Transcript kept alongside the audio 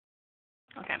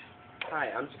Okay. Hi,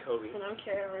 I'm Jacoby. And I'm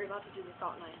Kyra. We're about to do the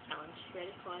salt and ice challenge. You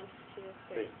ready? 1, 2,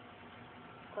 3.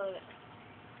 Close it.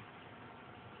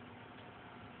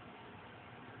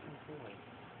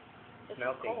 It's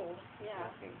Melting. cold. Yeah.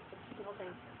 Melting. It's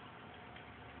melting.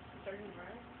 It's starting to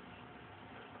burn?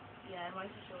 Yeah,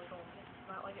 mine's just really cold. It's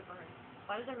not like it burns.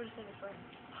 Why does everybody say it burns?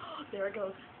 There it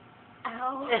goes.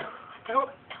 Ow.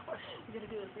 Don't. We gotta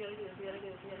do this. We gotta do this. We gotta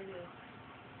do this. We gotta do this.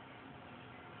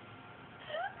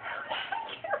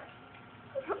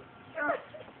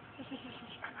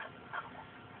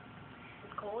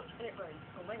 It's cold and it burns.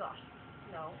 Oh my gosh.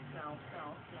 No, no,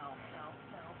 no, no, no,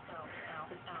 no, no, no,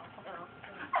 no, no.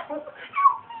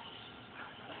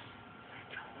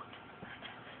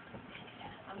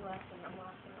 I'm laughing, I'm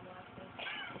laughing, I'm laughing.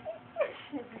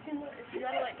 You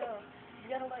gotta let go. You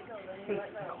gotta let go, then you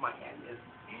let go. My hand is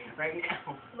right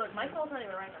now. Look, my phone's not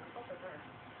even right now. My phone's right there.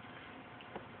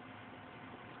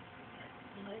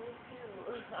 Mine is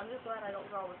too. I'm just glad I don't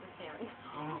draw with this hand.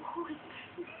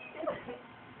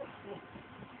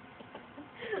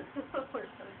 We're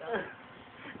so dumb.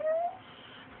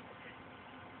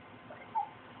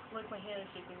 Look, my hand is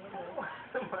shaking. Look at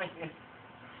this. My hand.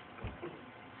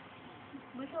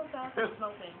 Look how fast it's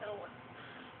melting.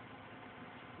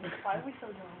 Why are we so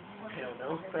dumb? I don't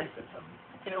know. Why are we so dumb?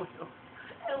 I don't know.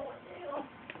 I don't want to know.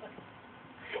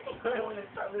 I don't want to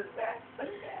start this back.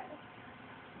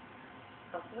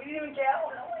 We didn't even get out.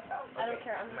 Oh my God. I don't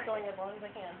care. I'm just going as long as I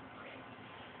can.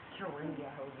 You're windy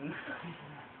out.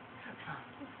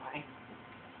 Fine.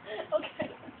 Okay.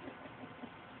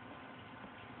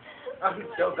 I'm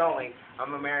still going.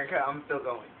 I'm America. I'm still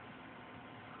going.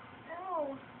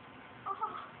 Ow.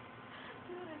 Oh.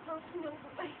 Dude, it's melting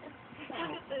over my hand.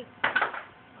 Look at this.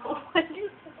 What is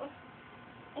this?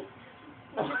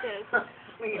 Look at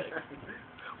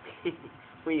this.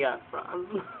 We got frost.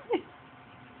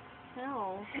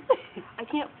 No. I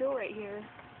can't feel right here.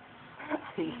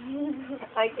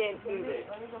 I can't do this.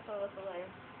 Let me go throw this away.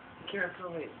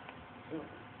 Carefully.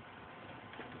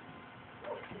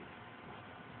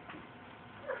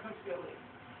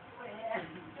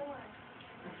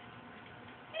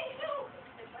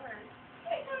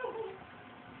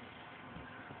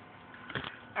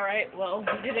 Alright, well, we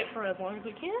did it for as long as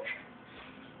we can.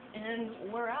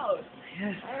 And we're out.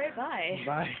 Yes. Alright, bye.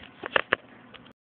 Bye.